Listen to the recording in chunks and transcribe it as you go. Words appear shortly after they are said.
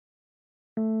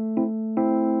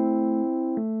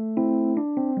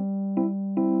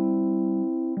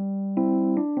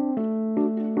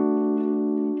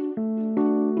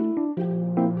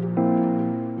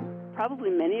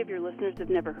many of your listeners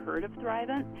have never heard of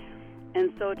Thrivent.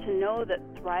 And so to know that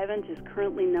Thrivent is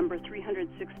currently number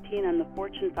 316 on the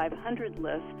Fortune 500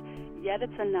 list, yet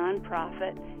it's a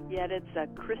nonprofit, yet it's a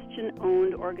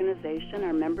Christian-owned organization.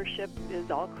 Our membership is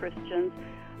all Christians.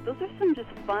 Those are some just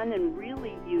fun and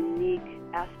really unique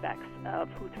aspects of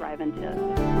who Thrivent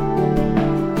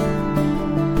is.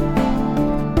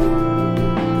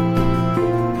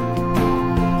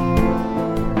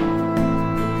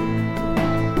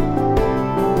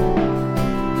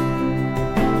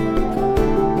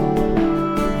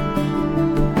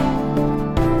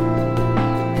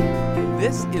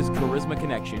 This is Charisma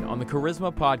Connection on the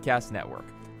Charisma Podcast Network.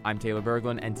 I'm Taylor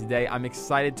Berglund, and today I'm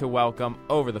excited to welcome,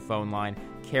 over the phone line,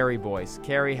 Kari Boyce.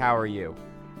 Kari, how are you?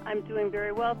 I'm doing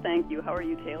very well, thank you. How are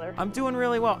you, Taylor? I'm doing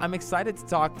really well. I'm excited to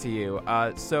talk to you.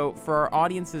 So for our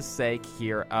audience's sake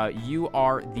here, you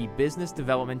are the Business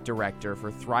Development Director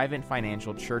for Thrivent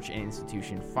Financial Church and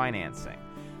Institution Financing.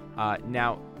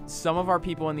 Now, some of our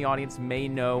people in the audience may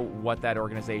know what that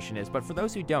organization is, but for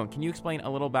those who don't, can you explain a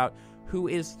little about who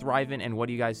is Thrivent and what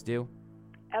do you guys do?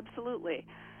 Absolutely.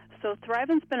 So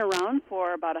Thrivent's been around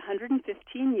for about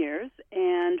 115 years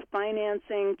and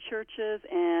financing churches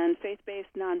and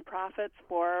faith-based nonprofits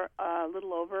for a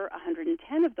little over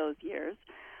 110 of those years.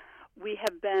 We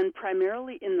have been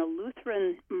primarily in the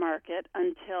Lutheran market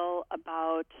until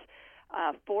about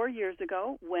 4 years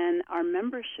ago when our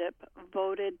membership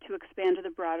voted to expand to the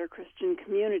broader Christian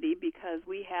community because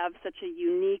we have such a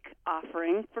unique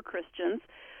offering for Christians.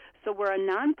 So we're a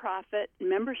nonprofit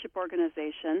membership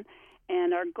organization,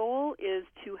 and our goal is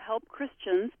to help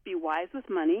Christians be wise with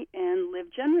money and live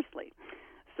generously.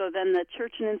 So then the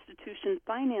Church and Institution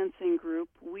Financing Group,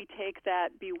 we take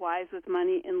that be wise with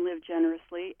money and live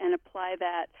generously and apply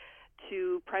that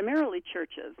to primarily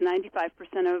churches.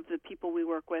 95% of the people we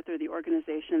work with or the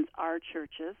organizations are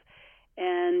churches,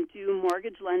 and do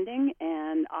mortgage lending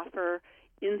and offer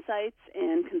insights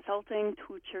and consulting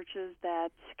to churches that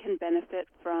can benefit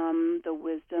from the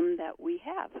wisdom that we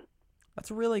have. That's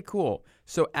really cool.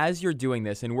 So as you're doing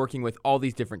this and working with all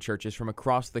these different churches from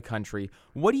across the country,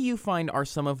 what do you find are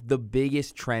some of the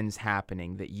biggest trends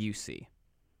happening that you see?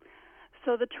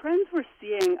 So the trends we're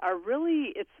seeing are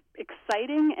really, it's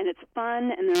exciting and it's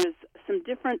fun, and there's some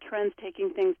different trends taking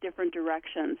things different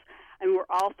directions. And we're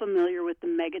all familiar with the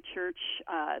mega church,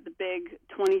 the big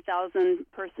 20,000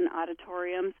 person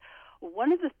auditoriums.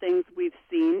 One of the things we've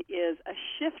seen is a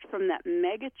shift from that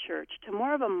mega church to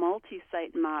more of a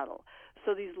multi-site model.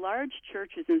 So these large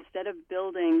churches, instead of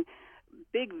building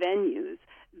big venues,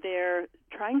 they're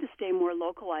trying to stay more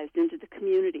localized into the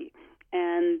community.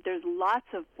 And there's lots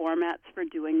of formats for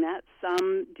doing that.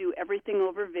 Some do everything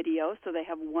over video, so they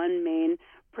have one main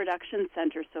production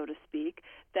center, so to speak,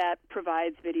 that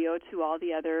provides video to all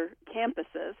the other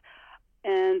campuses.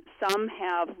 And some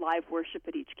have live worship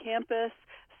at each campus.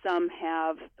 Some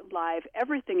have live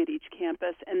everything at each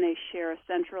campus, and they share a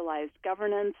centralized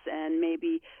governance and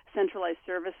maybe centralized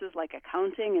services like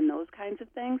accounting and those kinds of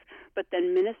things. But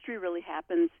then ministry really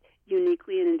happens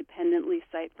uniquely and independently,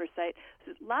 site for site.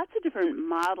 So lots of different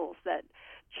models that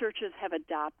churches have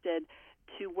adopted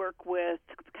to work with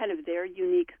kind of their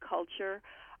unique culture.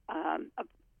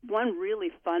 One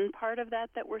really fun part of that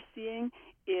we're seeing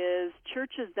is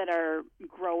churches that are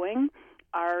growing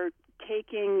are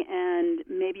taking and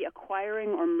maybe acquiring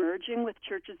or merging with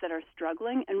churches that are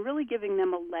struggling and really giving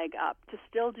them a leg up to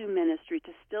still do ministry,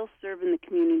 to still serve in the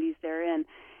communities they're in.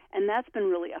 And that's been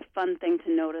really a fun thing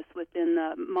to notice within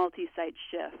the multi-site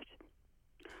shift.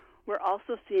 We're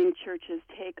also seeing churches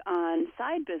take on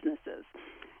side businesses.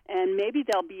 And maybe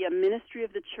there'll be a ministry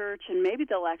of the church, and maybe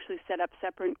they'll actually set up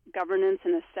separate governance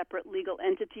in a separate legal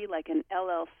entity like an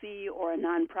LLC or a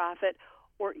nonprofit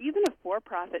or even a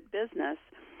for-profit business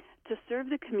to serve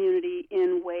the community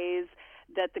in ways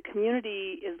that the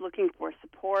community is looking for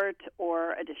support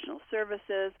or additional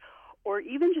services, or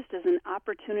even just as an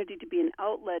opportunity to be an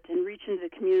outlet and reach into the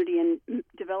community and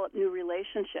develop new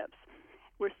relationships.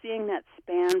 We're seeing that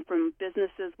span from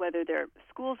businesses, whether they're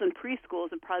schools and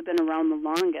preschools have probably been around the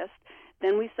longest.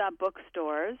 Then we saw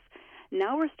bookstores.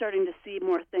 Now we're starting to see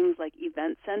more things like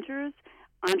event centers,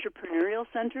 entrepreneurial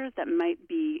centers that might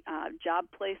be job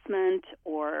placement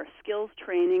or skills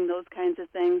training, those kinds of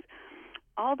things,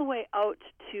 all the way out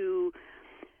to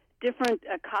different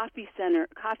coffee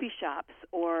shops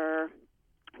or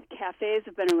cafes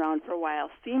have been around for a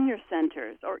while, senior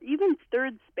centers, or even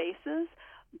third spaces,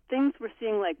 things we're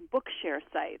seeing like bookshare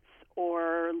sites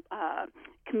or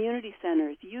community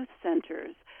centers, youth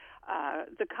centers.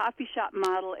 The coffee shop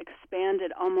model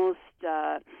expanded almost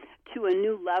to a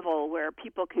new level where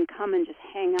people can come and just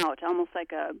hang out, almost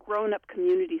like a grown-up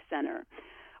community center.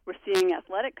 We're seeing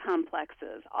athletic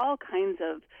complexes, all kinds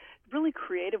of really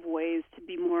creative ways to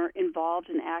be more involved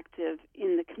and active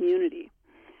in the community.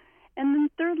 And then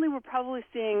thirdly, we're probably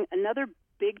seeing another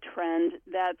big trend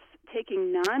that's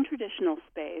taking non-traditional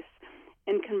space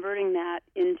and converting that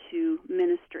into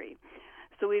ministry.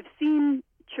 So we've seen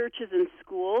churches and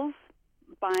schools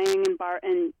buying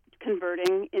and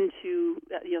converting into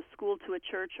school to a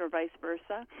church or vice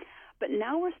versa. But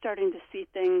now we're starting to see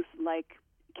things like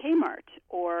Kmart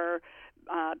or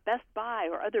Best Buy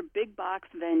or other big box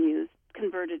venues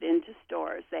converted into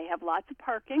stores. They have lots of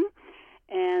parking,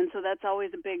 and so that's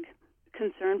always a big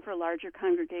concern for larger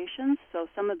congregations. So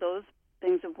some of those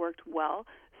things have worked well.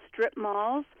 Strip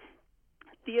malls,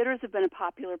 theaters have been a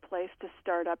popular place to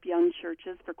start up young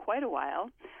churches for quite a while.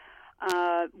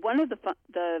 One of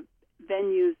the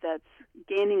venues that's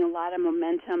gaining a lot of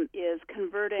momentum is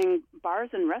converting bars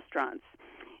and restaurants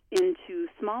into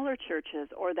smaller churches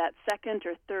or that second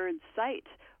or third site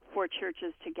for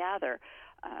churches to gather.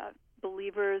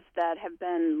 Believers that have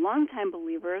been longtime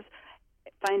believers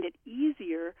find it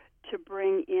easier to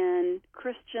bring in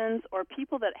Christians or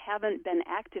people that haven't been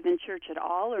active in church at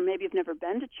all or maybe have never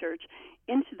been to church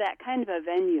into that kind of a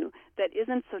venue that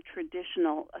isn't so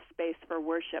traditional a space for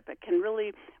worship. It can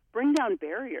really bring down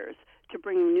barriers to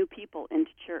bringing new people into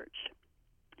church.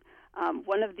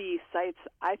 One of the sites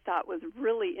I thought was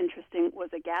really interesting was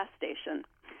a gas station.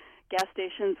 Gas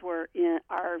stations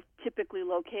are typically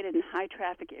located in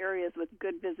high-traffic areas with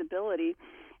good visibility,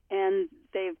 and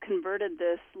they've converted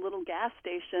this little gas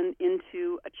station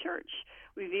into a church.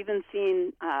 We've even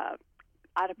seen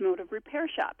automotive repair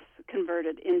shops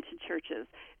converted into churches.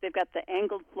 They've got the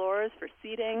angled floors for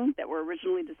seating that were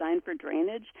originally designed for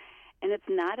drainage, and it's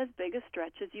not as big a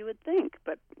stretch as you would think,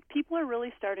 but people are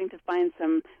really starting to find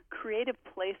some creative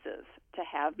places to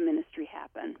have ministry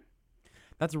happen.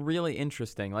 That's really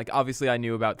interesting. Like, obviously, I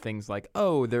knew about things like,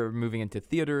 they're moving into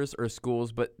theaters or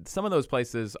schools, but some of those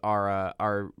places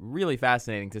are really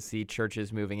fascinating to see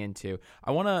churches moving into.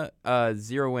 I want to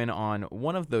zero in on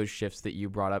one of those shifts that you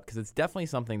brought up because it's definitely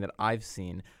something that I've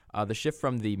seen, the shift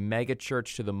from the mega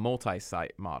church to the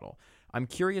multi-site model. I'm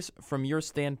curious, from your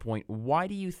standpoint, why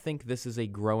do you think this is a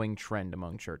growing trend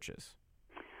among churches?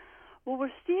 Well, we're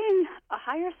seeing a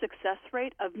higher success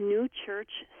rate of new church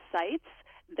sites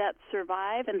that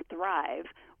survive and thrive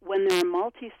when they're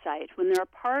multi-site, when they're a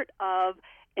part of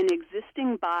an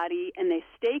existing body and they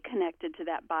stay connected to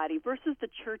that body versus the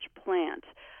church plant.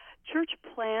 Church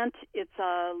plant, it's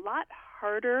a lot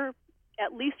harder,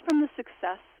 at least from the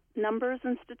success numbers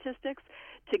and statistics,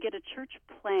 to get a church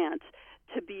plant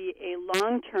to be a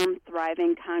long-term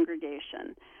thriving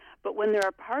congregation. But when they're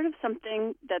a part of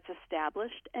something that's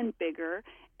established and bigger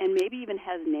and maybe even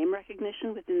has name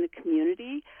recognition within the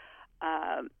community,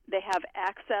 they have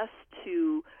access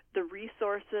to the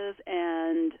resources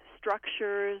and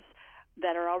structures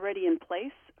that are already in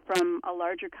place from a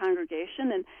larger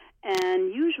congregation,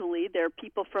 and usually they're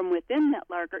people from within that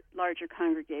larger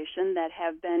congregation that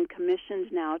have been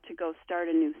commissioned now to go start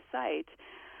a new site.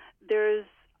 There's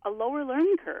a lower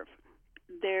learning curve.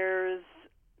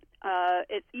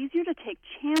 It's easier to take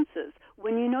chances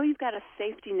when you know you've got a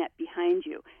safety net behind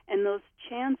you, and those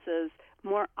chances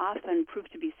more often prove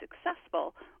to be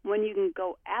successful when you can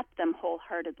go at them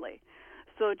wholeheartedly.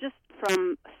 So just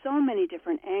from so many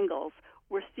different angles,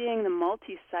 we're seeing the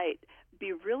multi-site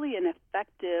be really an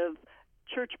effective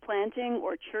church planting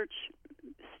or church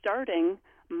starting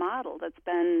model that's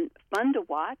been fun to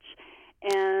watch,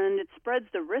 and it spreads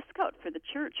the risk out for the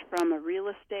church from a real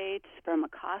estate, from a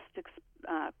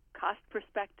cost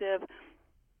perspective.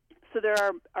 So there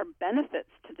are benefits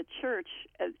to the church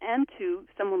and to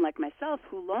someone like myself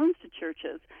who loans to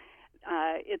churches.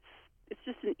 It's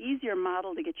just an easier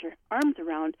model to get your arms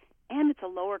around, and it's a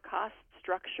lower cost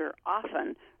structure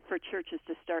often for churches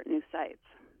to start new sites.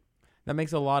 That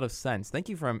makes a lot of sense. Thank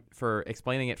you for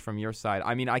explaining it from your side.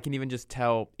 I mean, I can even just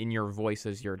tell in your voice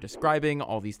as you're describing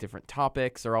all these different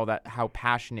topics or all that, how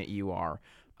passionate you are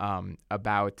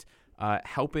about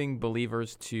helping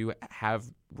believers to have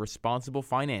responsible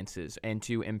finances and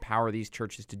to empower these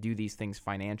churches to do these things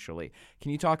financially.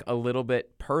 Can you talk a little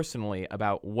bit personally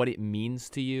about what it means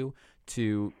to you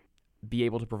to be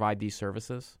able to provide these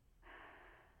services?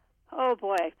 Oh,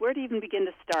 boy, where to even begin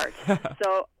to start?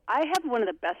 So I have one of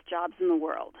the best jobs in the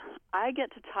world. I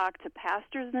get to talk to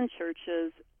pastors and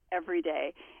churches every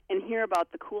day and hear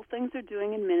about the cool things they're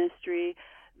doing in ministry,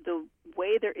 the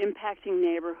way they're impacting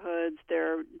neighborhoods,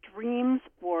 their dreams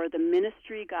for the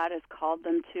ministry God has called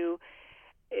them to.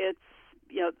 It's,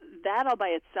 that all by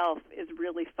itself is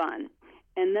really fun.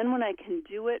 And then when I can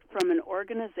do it from an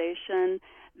organization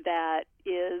that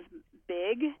is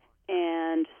big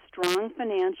and strong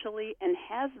financially and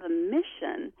has the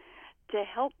mission to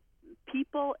help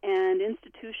people and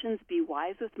institutions be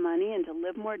wise with money and to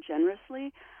live more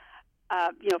generously.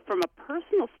 From a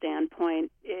personal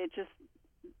standpoint, it just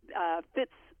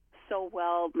fits so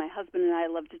well. My husband and I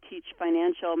love to teach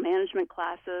financial management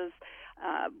classes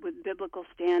with biblical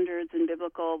standards and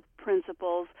biblical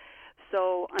principles.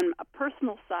 So on a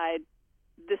personal side,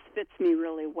 this fits me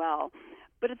really well.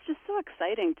 But it's just so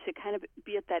exciting to kind of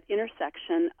be at that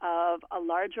intersection of a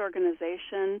large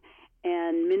organization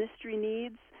and ministry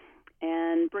needs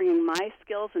and bringing my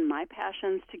skills and my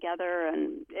passions together,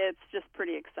 and it's just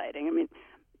pretty exciting. I mean,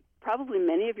 probably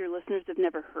many of your listeners have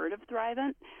never heard of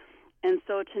Thrivent, and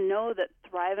so to know that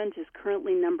Thrivent is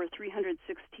currently number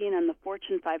 316 on the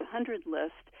Fortune 500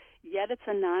 list, yet it's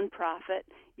a nonprofit,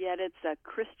 yet it's a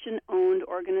Christian-owned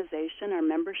organization. Our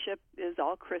membership is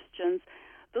all Christians.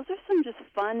 Those are some just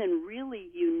fun and really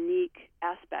unique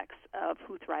aspects of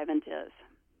who Thrivent is.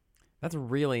 That's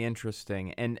really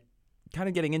interesting. And kind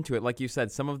of getting into it, like you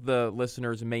said, some of the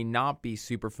listeners may not be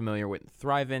super familiar with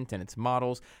Thrivent and its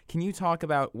models. Can you talk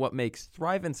about what makes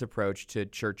Thrivent's approach to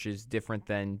churches different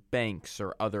than banks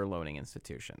or other loaning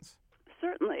institutions?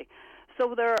 Certainly.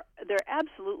 So there are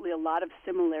absolutely a lot of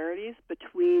similarities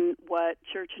between what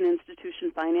church and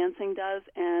institution financing does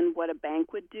and what a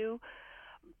bank would do.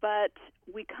 But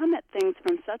we come at things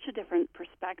from such a different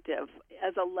perspective.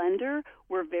 As a lender,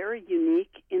 we're very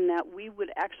unique in that we would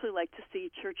actually like to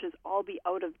see churches all be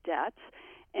out of debt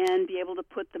and be able to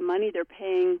put the money they're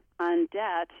paying on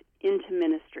debt into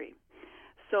ministry.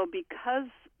 So because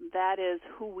that is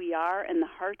who we are and the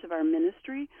heart of our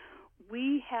ministry,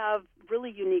 we have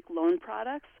really unique loan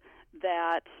products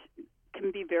that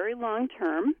can be very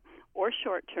long-term or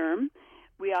short-term.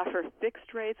 We offer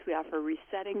fixed rates. We offer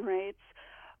resetting rates.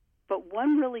 But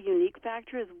one really unique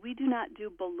factor is we do not do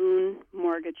balloon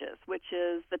mortgages, which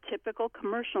is the typical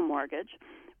commercial mortgage,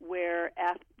 where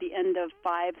at the end of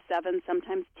 5, 7,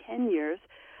 sometimes 10 years,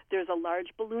 there's a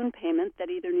large balloon payment that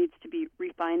either needs to be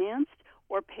refinanced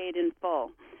or paid in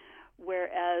full.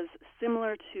 Whereas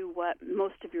similar to what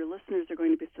most of your listeners are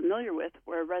going to be familiar with,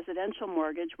 where a residential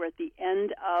mortgage, where at the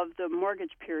end of the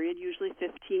mortgage period, usually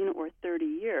 15 or 30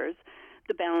 years,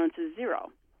 the balance is zero.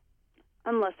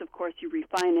 Unless, of course, you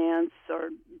refinance or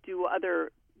do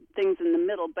other things in the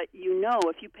middle. But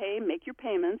if you make your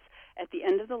payments at the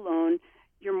end of the loan,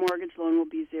 your mortgage loan will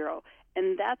be zero.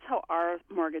 And that's how our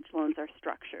mortgage loans are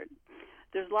structured.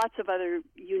 There's lots of other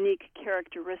unique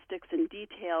characteristics and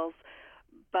details,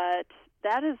 but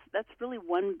that's really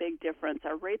one big difference.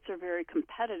 Our rates are very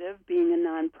competitive, being a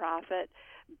nonprofit,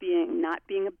 not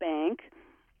being a bank,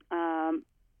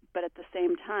 but at the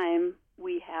same time,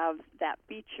 we have that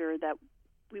feature that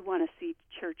we want to see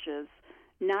churches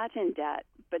not in debt,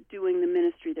 but doing the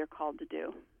ministry they're called to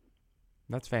do.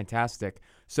 That's fantastic.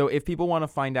 So if people want to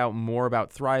find out more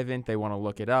about Thrivent, they want to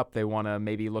look it up, they want to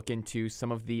maybe look into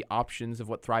some of the options of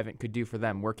what Thrivent could do for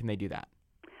them, where can they do that?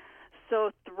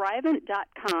 So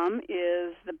Thrivent.com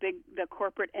is the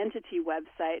corporate entity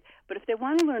website, but if they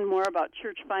want to learn more about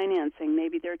church financing,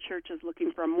 maybe their church is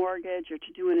looking for a mortgage or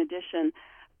to do an addition,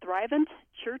 Thrivent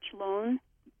churchloans,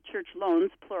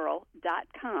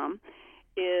 plural.com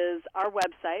is our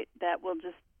website that will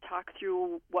just talk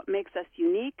through what makes us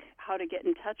unique, how to get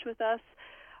in touch with us.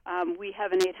 We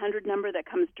have an 800 number that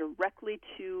comes directly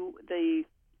to the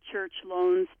church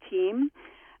loans team.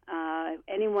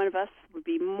 Any one of us would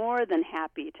be more than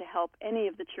happy to help any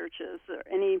of the churches or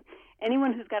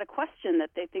anyone who's got a question that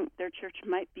they think their church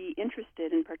might be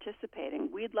interested in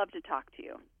participating. We'd love to talk to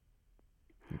you.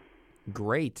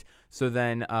 Great. So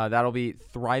then that'll be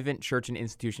Thrivent Church and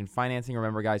Institution Financing.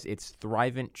 Remember, guys, it's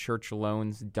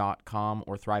ThriventChurchLoans.com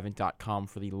or Thrivent.com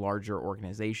for the larger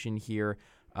organization here.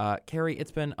 Kari, it's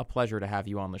been a pleasure to have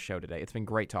you on the show today. It's been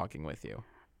great talking with you.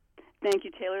 Thank you,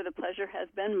 Taylor. The pleasure has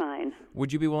been mine.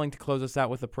 Would you be willing to close us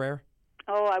out with a prayer?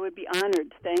 Oh, I would be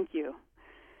honored. Thank you.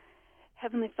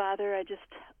 Heavenly Father, I just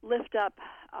lift up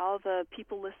all the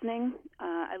people listening.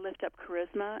 I lift up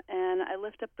Charisma, and I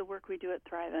lift up the work we do at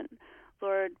Thrivent.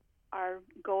 Lord, our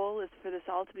goal is for this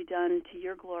all to be done to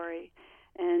your glory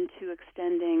and to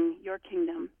extending your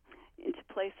kingdom into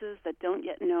places that don't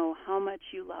yet know how much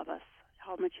you love us,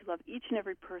 how much you love each and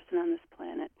every person on this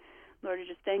planet. Lord, I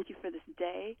just thank you for this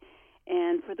day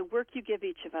and for the work you give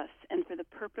each of us and for the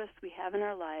purpose we have in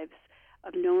our lives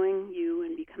of knowing you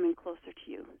and becoming closer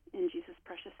to you. In Jesus'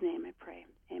 precious name I pray.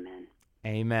 Amen.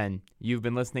 Amen. You've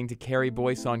been listening to Kari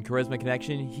Boyce on Charisma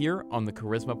Connection here on the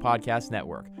Charisma Podcast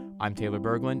Network. I'm Taylor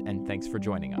Berglund, and thanks for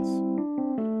joining us.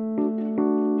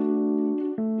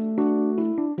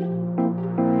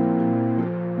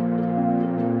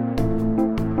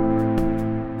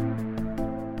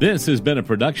 This has been a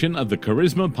production of the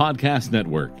Charisma Podcast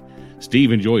Network.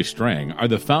 Steve and Joy Strang are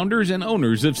the founders and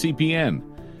owners of CPN.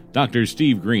 Dr.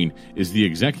 Steve Green is the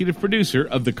executive producer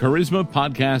of the Charisma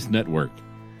Podcast Network.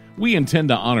 We intend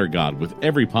to honor God with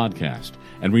every podcast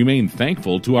and remain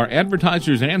thankful to our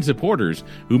advertisers and supporters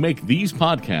who make these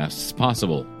podcasts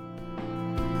possible.